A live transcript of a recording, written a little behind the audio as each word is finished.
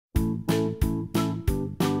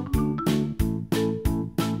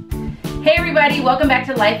Hey everybody, welcome back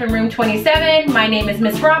to Life in Room 27. My name is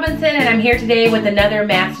Miss Robinson and I'm here today with another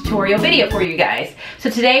math tutorial video for you guys.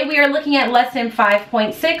 So today we are looking at lesson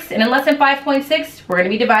 5.6, and in lesson 5.6 we're going to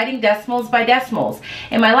be dividing decimals by decimals.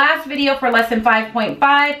 In my last video for lesson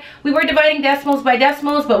 5.5 we were dividing decimals by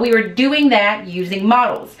decimals, but we were doing that using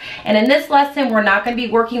models. And in this lesson we're not going to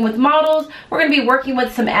be working with models, we're going to be working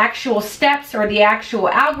with some actual steps or the actual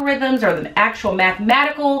algorithms or the actual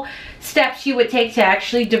mathematical steps you would take to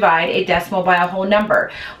actually divide a decimal by a whole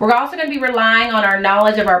number. We're also going to be relying on our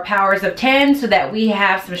knowledge of our powers of 10 so that we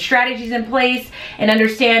have some strategies in place and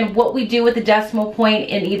understand what we do with the decimal point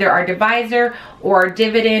in either our divisor or our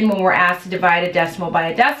dividend when we're asked to divide a decimal by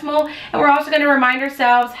a decimal. And we're also going to remind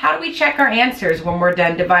ourselves, how do we check our answers when we're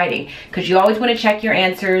done dividing? Because you always want to check your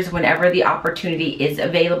answers whenever the opportunity is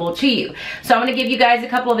available to you. So I'm going to give you guys a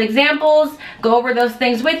couple of examples, go over those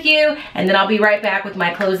things with you, and then I'll be right back with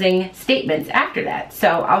my closing statements after that.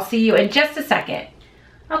 So I'll see you in just a second.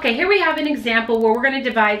 Okay, here we have an example where we're going to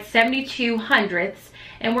divide 72 hundredths,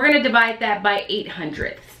 and we're going to divide that by 8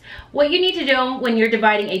 hundredths. What you need to do when you're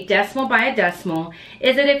dividing a decimal by a decimal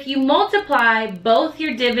is that if you multiply both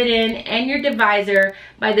your dividend and your divisor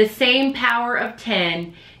by the same power of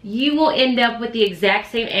 10, you will end up with the exact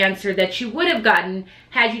same answer that you would have gotten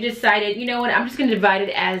had you decided, you know what, I'm just going to divide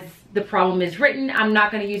it as the problem is written. I'm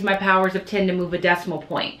not going to use my powers of 10 to move a decimal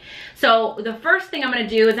point. So the first thing I'm going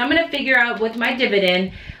to do is I'm going to figure out with my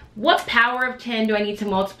dividend, what power of 10 do I need to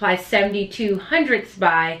multiply 72 hundredths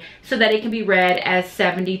by so that it can be read as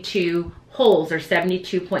 72 wholes or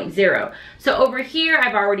 72.0. So over here,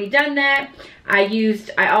 I've already done that. I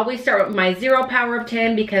always start with my 0 power of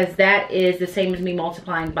 10 because that is the same as me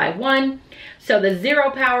multiplying by 1. So the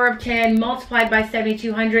 0 power of 10 multiplied by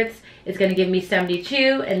 72 hundredths is going to give me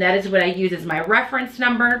 72, and that is what I use as my reference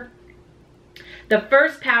number. The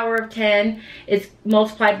first power of 10 is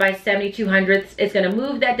multiplied by 72 hundredths. It's going to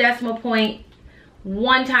move that decimal point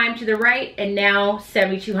one time to the right, and now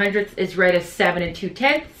 72 hundredths is read as 7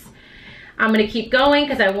 2/10. I'm going to keep going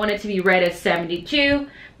because I want it to be read as 72.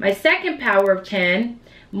 My second power of 10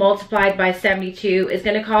 multiplied by 72 is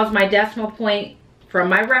going to cause my decimal point from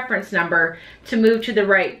my reference number to move to the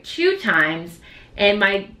right 2 times. And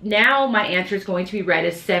now my answer is going to be read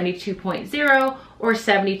as 72.0 or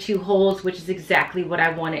 72 wholes, which is exactly what I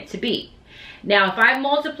want it to be. Now, if I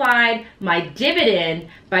multiplied my dividend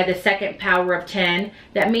by the second power of 10,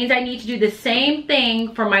 that means I need to do the same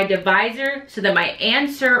thing for my divisor so that my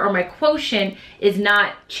answer or my quotient is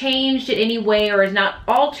not changed in any way or is not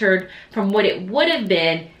altered from what it would have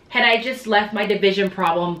been had I just left my division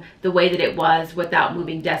problem the way that it was without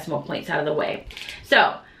moving decimal points out of the way.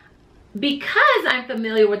 So, because I'm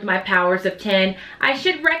familiar with my powers of 10, I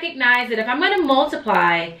should recognize that if I'm going to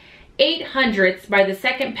multiply 8 hundredths by the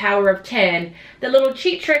second power of 10, the little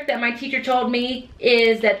cheat trick that my teacher told me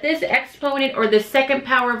is that this exponent or the second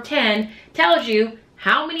power of 10 tells you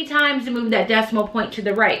how many times to move that decimal point to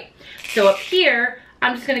the right. So up here,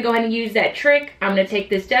 I'm just going to go ahead and use that trick. I'm going to take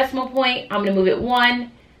this decimal point, I'm going to move it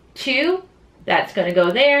 1, 2, that's going to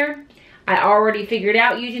go there. I already figured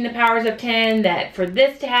out using the powers of 10 that for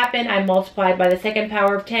this to happen, I multiplied by the second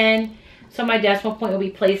power of 10. So my decimal point will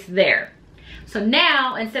be placed there. So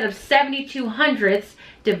now, instead of 72 hundredths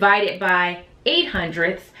divided by 8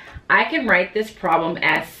 hundredths, I can write this problem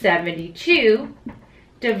as 72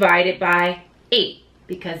 divided by 8,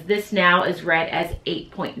 because this now is read as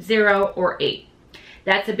 8.0 or 8.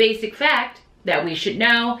 That's a basic fact that we should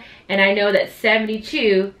know. And I know that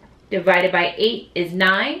 72 divided by 8 is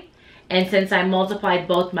 9. And since I multiplied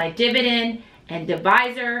both my dividend and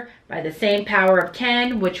divisor by the same power of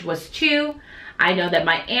 10, which was 2, I know that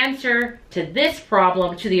my answer to this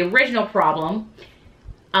problem, to the original problem,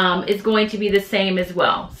 is going to be the same as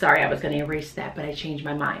well. Sorry, I was going to erase that, but I changed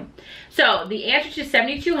my mind. So the answer to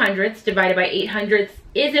 72 hundredths divided by 8 hundredths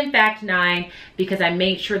is in fact 9, because I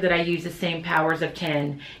made sure that I use the same powers of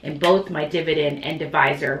 10 in both my dividend and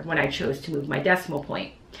divisor when I chose to move my decimal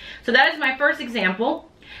point. So that is my first example.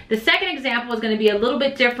 The second example is going to be a little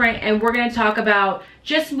bit different, and we're going to talk about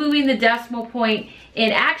just moving the decimal point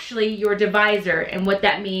in actually your divisor and what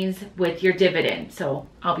that means with your dividend. So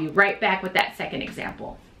I'll be right back with that second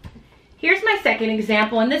example. Here's my second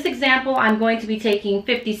example. In this example, I'm going to be taking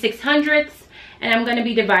 56 hundredths and I'm going to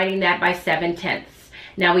be dividing that by 7 tenths.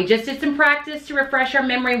 Now, we just did some practice to refresh our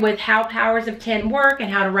memory with how powers of 10 work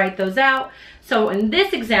and how to write those out. So in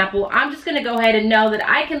this example, I'm just going to go ahead and know that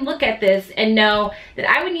I can look at this and know that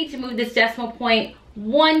I would need to move this decimal point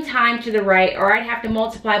 1 time to the right, or I'd have to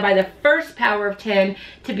multiply by the first power of 10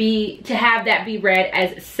 to have that be read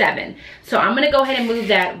as 7. So I'm going to go ahead and move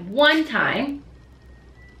that 1 time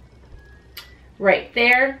right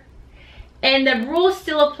there. And the rule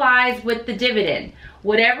still applies with the dividend.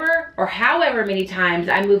 Whatever or however many times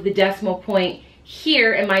I move the decimal point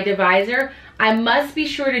here in my divisor, I must be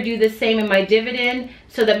sure to do the same in my dividend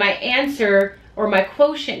so that my answer or my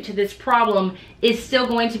quotient to this problem is still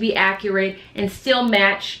going to be accurate and still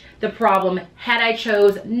match the problem had I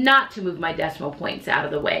chose not to move my decimal points out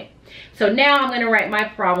of the way. So now I'm going to write my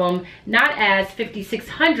problem not as 56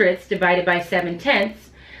 hundredths divided by 7/10,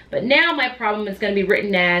 but now my problem is going to be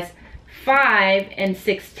written as 5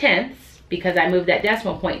 6/10, because I moved that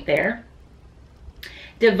decimal point there,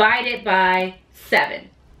 divided by 7.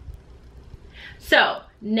 So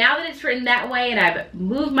now that it's written that way and I've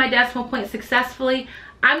moved my decimal point successfully,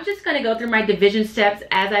 I'm just going to go through my division steps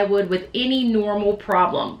as I would with any normal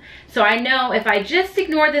problem. So I know if I just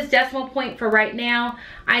ignore this decimal point for right now,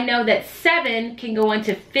 I know that 7 can go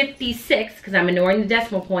into 56, because I'm ignoring the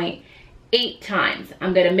decimal point, 8 times.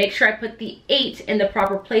 I'm going to make sure I put the 8 in the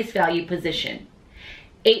proper place value position.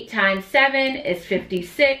 8 times 7 is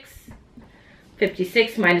 56.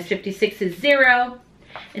 56 minus 56 is 0.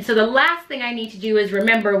 And so the last thing I need to do is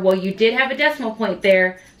remember, well, you did have a decimal point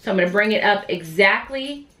there, so I'm going to bring it up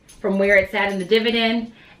exactly from where it's at in the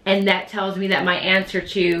dividend, and that tells me that my answer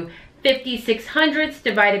to 56 hundredths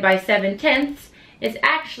divided by 7/10 is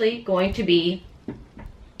actually going to be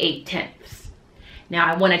 8/10.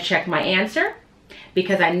 Now I want to check my answer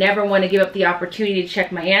because I never want to give up the opportunity to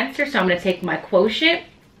check my answer, so I'm going to take my quotient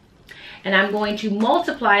and I'm going to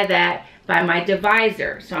multiply that by my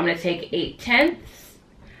divisor. So I'm going to take 8/10.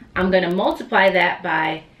 I'm going to multiply that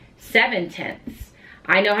by 7/10.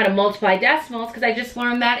 I know how to multiply decimals because I just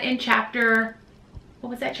learned that in chapter, what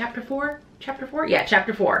was that, chapter 4? Chapter 4? Yeah,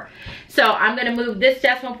 chapter 4. So I'm going to move this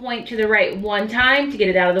decimal point to the right 1 time to get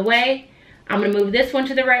it out of the way. I'm going to move this one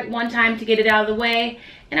to the right 1 time to get it out of the way.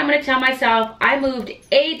 And I'm going to tell myself I moved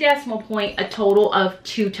a decimal point a total of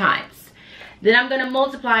 2 times. Then I'm going to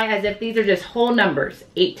multiply as if these are just whole numbers.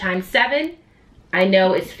 8 times 7, I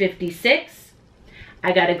know it's 56.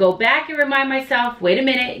 I got to go back and remind myself, wait a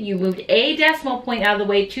minute, you moved a decimal point out of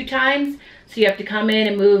the way 2 times. So you have to come in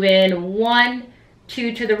and move in 1,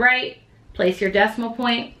 2 to the right, place your decimal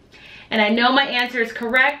point. And I know my answer is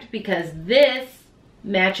correct because this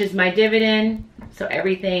matches my dividend. So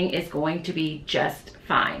everything is going to be just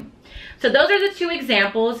fine. So those are the 2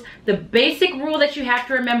 examples. The basic rule that you have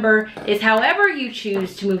to remember is however you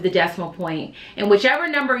choose to move the decimal point, and whichever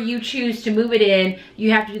number you choose to move it in,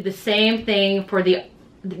 you have to do the same thing for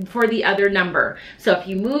the other number. So if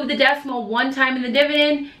you move the decimal 1 time in the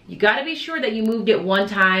dividend, you got to be sure that you moved it 1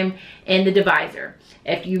 time in the divisor.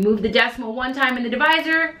 If you move the decimal 1 time in the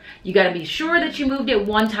divisor, you got to be sure that you moved it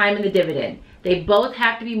 1 time in the dividend. They both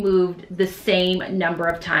have to be moved the same number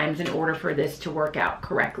of times in order for this to work out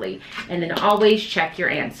correctly. And then always check your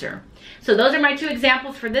answer. So those are my 2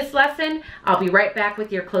 examples for this lesson. I'll be right back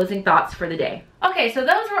with your closing thoughts for the day. Okay, so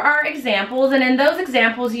those were our examples, and in those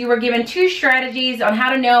examples you were given 2 strategies on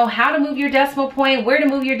how to know how to move your decimal point, where to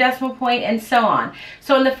move your decimal point, and so on.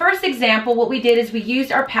 So in the first example, what we did is we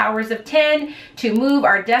used our powers of 10 to move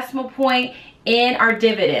our decimal point in our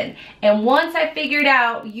dividend. And once I figured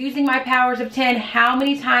out using my powers of 10 how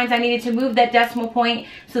many times I needed to move that decimal point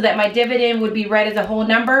so that my dividend would be read as a whole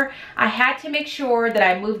number, I had to make sure that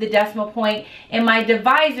I moved the decimal point in my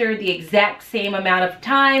divisor the exact same amount of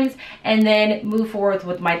times and then move forward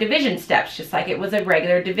with my division steps just like it was a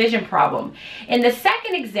regular division problem. In the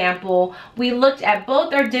second example, we looked at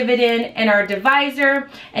both our dividend and our divisor,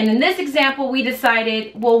 and in this example we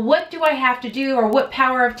decided, well, what do I have to do, or what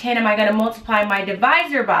power of 10 am I going to multiply my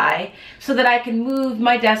divisor by so that I can move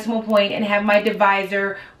my decimal point and have my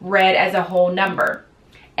divisor read as a whole number.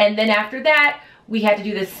 And then after that, we had to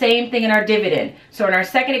do the same thing in our dividend. So in our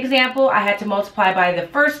second example, I had to multiply by the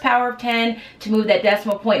first power of 10 to move that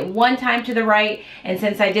decimal point 1 time to the right. And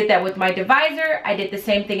since I did that with my divisor, I did the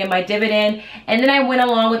same thing in my dividend. And then I went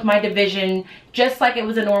along with my division just like it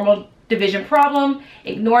was a normal division problem,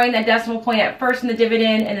 ignoring that decimal point at first in the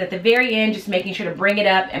dividend, and at the very end just making sure to bring it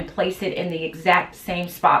up and place it in the exact same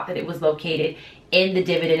spot that it was located in the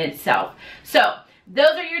dividend itself. So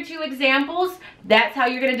those are your 2 examples. That's how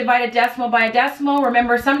you're going to divide a decimal by a decimal.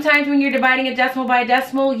 Remember, sometimes when you're dividing a decimal by a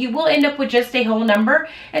decimal, you will end up with just a whole number,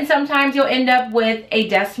 and sometimes you'll end up with a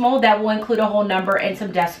decimal that will include a whole number and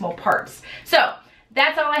some decimal parts. So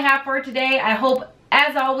that's all I have for today. I hope,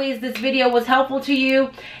 as always, this video was helpful to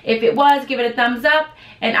you. If it was, give it a thumbs up,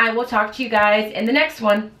 and I will talk to you guys in the next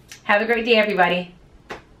one. Have a great day, everybody.